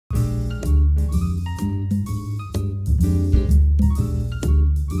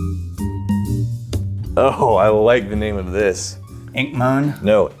Oh, I like the name of this. Ink moan?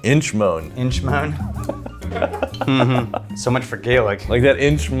 No, inch moan. Inch moan? So much for Gaelic. Like that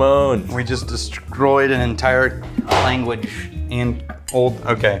inch moan. We just destroyed an entire language and old.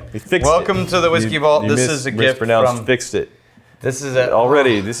 Okay. Welcome to the Whiskey Vault. This is a gift from. Fixed it. This is a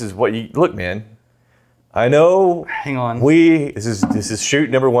already. This is what you look, man. I know. Hang on. This is shoot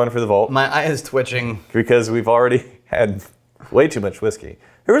number 1 for the vault. My eye is twitching because we've already had way too much whiskey.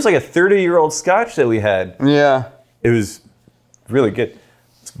 There was like a 30-year-old Scotch that we had. Yeah. It was really good,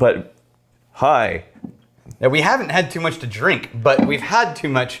 but hi. Now, we haven't had too much to drink, but we've had too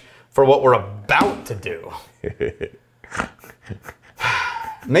much for what we're about to do.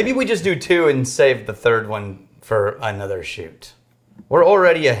 Maybe we just do 2 and save the 3rd one for another shoot. We're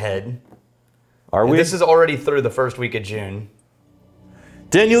already ahead. Are we? This is already through the first week of June.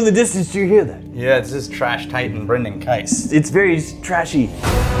 Daniel in the distance, do you hear that? Yeah, it's this trash titan Brendan Kite. It's very trashy.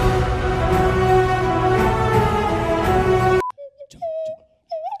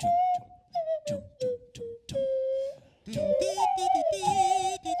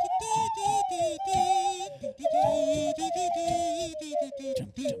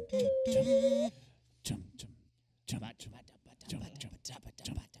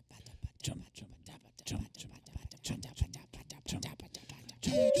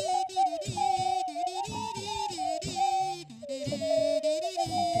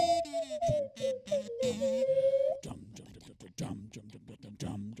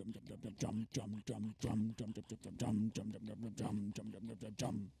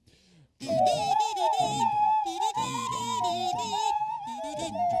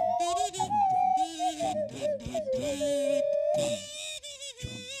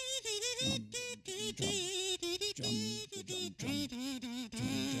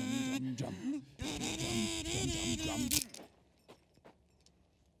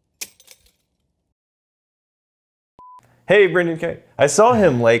 Hey, Brendan Kite. I saw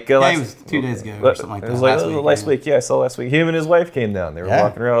him like it was 2 days ago or something like that. It was like last week. Yeah, I saw last week. Him and his wife came down. They were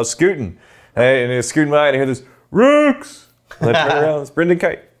walking around. I was scooting. And he was scooting by and I hear this, Rooks! And I turned around. It's Brendan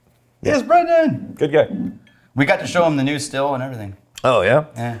Kite. Yes, Brendan! Good guy. We got to show him the new still and everything. Oh, yeah?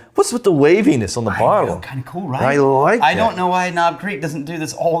 Yeah. What's with the waviness on the bottle? Kind of cool, right? I like that. I don't know why Knob Creek doesn't do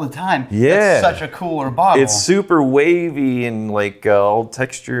this all the time. Yeah. It's such a cooler bottle. It's super wavy and like all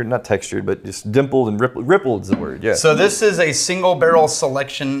textured, not textured, but just dimpled and rippled. Rippled is the word, yeah. So this is a single barrel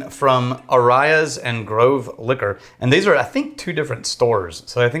selection from Ayra's and Grove Liquor. And these are, I think, 2 different stores.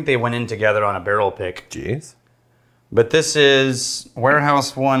 So I think they went in together on a barrel pick. Jeez. But this is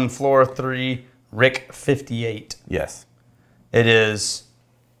Warehouse 1, Floor 3, Rick 58. Yes. It is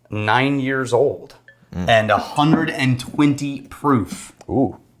 9 years old and 120 proof.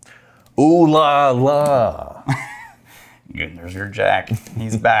 Ooh. Ooh la la. Good, there's your Jack.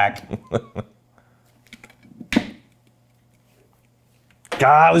 He's back.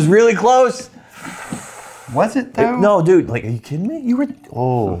 God, it was really close. Was it though? No, dude, like, are you kidding me? You were,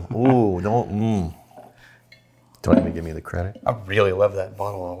 don't even give me the credit. I really love that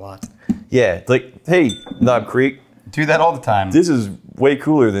bottle a lot. Yeah, like, hey, Knob Creek. Do that all the time. This is way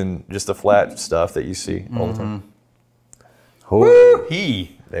cooler than just the flat stuff that you see all the time. Oh,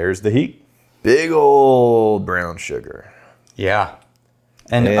 there's the heat. Big old brown sugar. Yeah.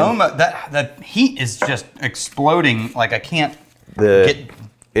 And that heat is just exploding. Like I can't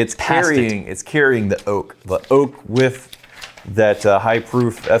it's carrying the oak with that high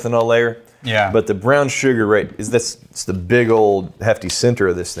proof ethanol layer. Yeah. But the brown sugar, it's the big old hefty center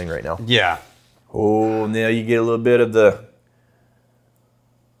of this thing right now. Yeah. Oh, now you get a little bit of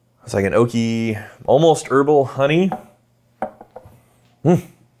it's like an oaky, almost herbal honey. And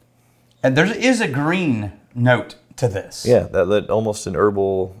there is a green note to this. Yeah, that almost an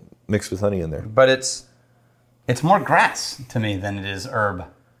herbal mixed with honey in there. But it's more grass to me than it is herb.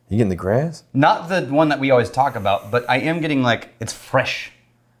 You getting the grass? Not the one that we always talk about, but I am getting like, it's fresh.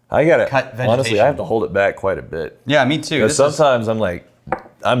 I got cut it. vegetation. Honestly, I have to hold it back quite a bit. Yeah, me too. Sometimes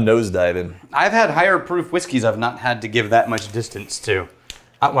I'm nosediving. I've had higher proof whiskeys I've not had to give that much distance to.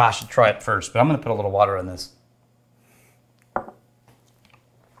 Well, I should try it first, but I'm going to put a little water in this.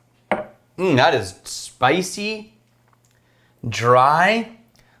 That is spicy, dry,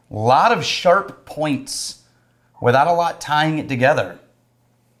 a lot of sharp points without a lot tying it together.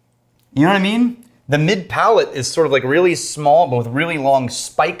 You know what I mean? The mid palate is sort of like really small, but with really long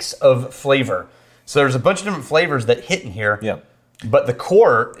spikes of flavor. So there's a bunch of different flavors that hit in here. Yeah. But the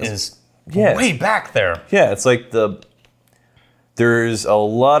core is way back there. Yeah, it's like there's a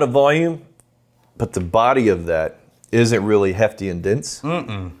lot of volume, but the body of that isn't really hefty and dense.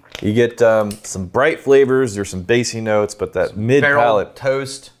 You get some bright flavors, there's some bassy notes, but that mid palate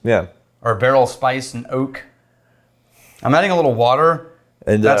toast. Yeah. or barrel spice and oak. I'm adding a little water.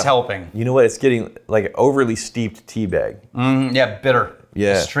 And that's helping. You know what? It's getting like an overly steeped tea bag. Yeah, bitter.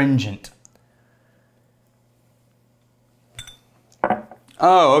 Yeah. Astringent.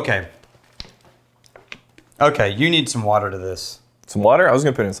 Oh, okay. Okay, you need some water to this. Some water? I was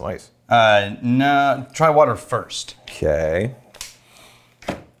gonna put in some ice. No, try water first. Okay.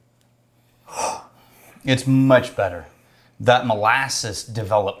 It's much better. That molasses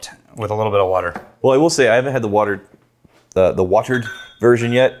developed with a little bit of water. Well, I will say I haven't had the watered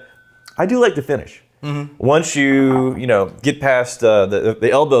version yet. I do like the finish. Once you get past the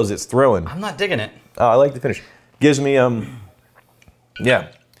elbows it's throwing. I'm not digging it. Oh, I like the finish. Gives me yeah,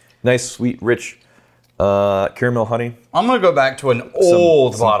 nice, sweet, rich caramel honey. I'm gonna go back to an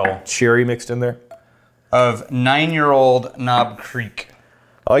old bottle Cherry mixed in there. of 9-year-old Knob Creek.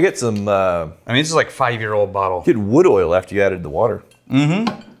 Oh, I get some. I mean, this is like 5-year-old bottle. Get wood oil after you added the water. And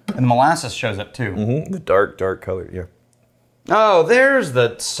the molasses shows up too. The dark color. Yeah. Oh, there's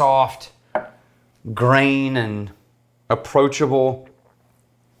the soft grain and approachable.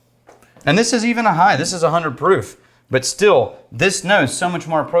 And this is even a high. This is 100 proof. But still, this nose so much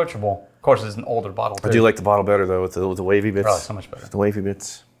more approachable. Of course, it's an older bottle too. I do like the bottle better though with the wavy bits. Oh, so much better. The wavy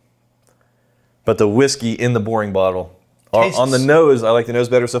bits. But the whiskey in the boring bottle. Tastes- On the nose, I like the nose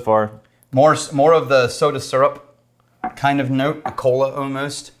better so far. More of the soda syrup kind of note, a cola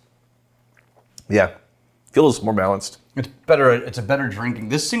almost. Yeah. Feels more balanced. It's better. It's a better drinking.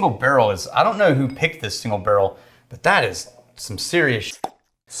 This single barrel is, I don't know who picked this single barrel, but that is some serious.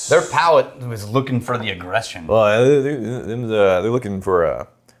 Their palate was looking for the aggression. Well, they're looking for a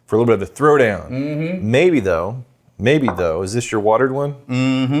little bit of a throwdown. Maybe though, is this your watered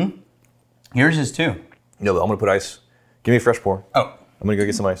one? Yours is too. No, I'm gonna put ice. Give me a fresh pour. Oh, I'm gonna go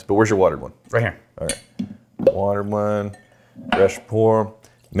get some ice. But where's your watered one? right here. All right. Watered one, fresh pour.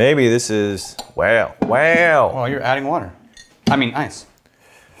 Maybe this is, wow. Oh, you're adding water. I mean, ice.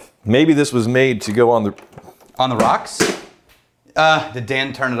 Maybe this was made to go on the... On the rocks? Did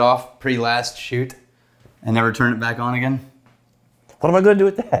Dan turn it off pre-last shoot and never turn it back on again? What am I gonna do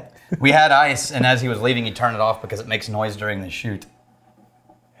with that? We had ice, and as he was leaving, he turned it off because it makes noise during the shoot.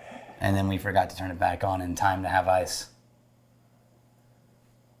 And then we forgot to turn it back on in time to have ice.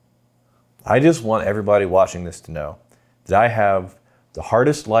 I just want everybody watching this to know that I have the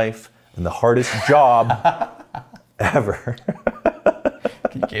hardest life and the hardest job ever.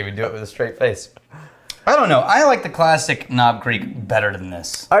 You can't even do it with a straight face. I don't know. I like the classic Knob Creek better than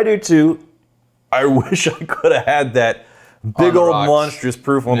this. I do too. I wish I could have had that big old rocks. Monstrous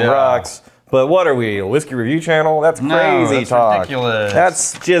proof on the Yeah. rocks. But what are we, a whiskey review channel? That's crazy that's talk. ridiculous.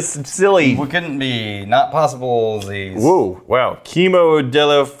 That's just silly. We couldn't be. Not possible. These. Whoa, wow. Chemo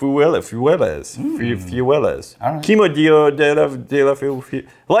della Fuelas. All right. Chemo della Fuelas.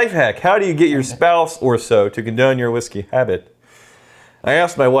 Life hack. How do you get your spouse or so to condone your whiskey habit? I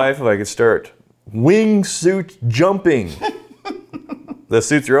asked my wife if I could start wingsuit jumping. The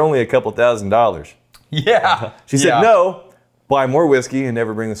suits are only a couple $1,000s. Yeah. She said, no, buy more whiskey and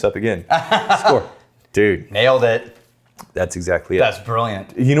never bring this up again. Score. Dude, Nailed it. that's exactly it. That's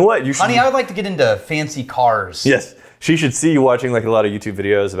brilliant. You know what? You should. Honey, I would like to get into fancy cars. Yes. She should see you watching like a lot of YouTube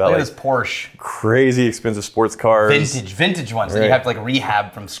videos about Look at like this Porsche. crazy expensive sports cars. Vintage ones that you Right. have to like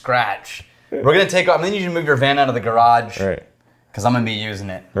rehab from scratch. We're gonna take off, and then you should move your van out of the garage. Right. Because I'm gonna be using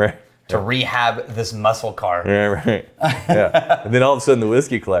it Right. to rehab this muscle car. Yeah, right. Yeah. And then all of a sudden the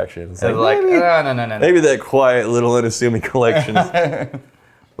whiskey collection. It's It's like, like, maybe, no. maybe that quiet little unassuming collection.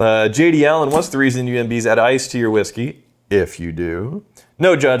 JD Allen, what's the reason UMBs add ice to your whiskey? If you do.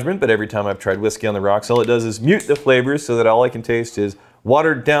 No judgment, but every time I've tried whiskey on the rocks, all it does is mute the flavors so that all I can taste is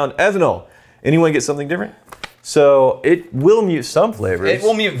watered down ethanol. Anyone get something different? So it will mute some flavors. It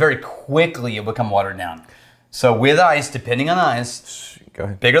will mute very quickly. It'll become watered down. So with ice, depending on ice, Go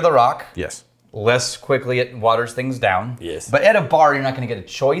ahead. bigger the rock, Yes. less quickly it waters things down. Yes. But at a bar, you're not going to get a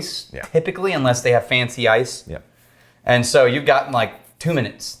choice, Yeah. typically, unless they have fancy ice. Yeah. And so you've got like 2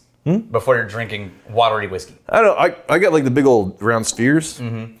 minutes before you're drinking watery whiskey. I don't know. I got like the big old round spheres.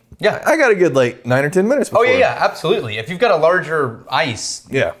 Yeah. I got a good like 9 or 10 minutes Oh, before. yeah, absolutely. If you've got a larger ice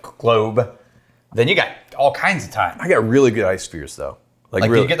Yeah. globe, then you got all kinds of time. I got really good ice spheres though. Like,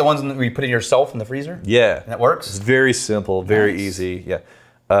 really. do you get the ones where you put it yourself in the freezer? Yeah. And that works? It's very simple, very Nice. easy.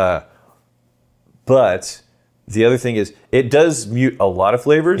 Yeah. But the other thing is it does mute a lot of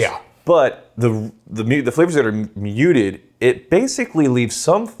flavors. Yeah. But the flavors that are muted, it basically leaves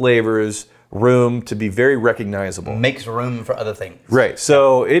some flavors room to be very recognizable. Makes room for other things. Right.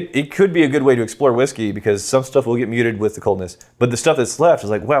 So it could be a good way to explore whiskey because some stuff will get muted with the coldness. But the stuff that's left is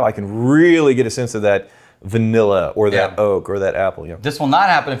like, wow, I can really get a sense of that vanilla or that Yeah. oak or that apple. You know? This will not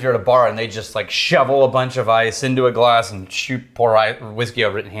happen if you're at a bar and they just like shovel a bunch of ice into a glass and pour whiskey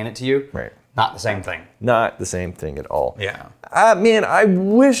over it and hand it to you. Right. Not the same thing. Not the same thing at all. Yeah. Man, I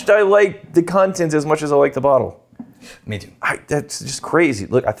wished I liked the contents as much as I like the bottle. Me too. That's just crazy.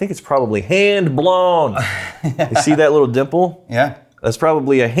 Look, I think it's probably hand blown. You see that little dimple? Yeah. That's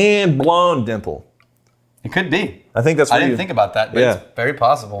probably a hand blown dimple. It could be. I think that's. I didn't think about that, but Yeah. it's very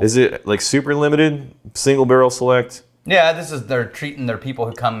possible. Is it like super limited, single barrel select? Yeah, they're treating their people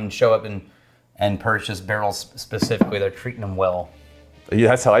who come and show up and purchase barrels specifically. They're treating them well. Yeah,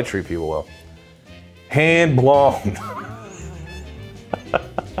 that's how I treat people well. Hand blown.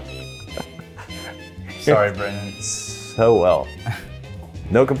 Sorry, Brendan. So well.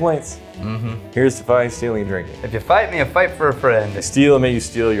 No complaints. Here's to fighting, stealing, and drinking. If you fight me, I fight for a friend. Steal and may you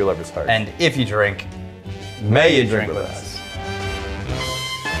steal your lover's heart. And if you drink, may you drink with us.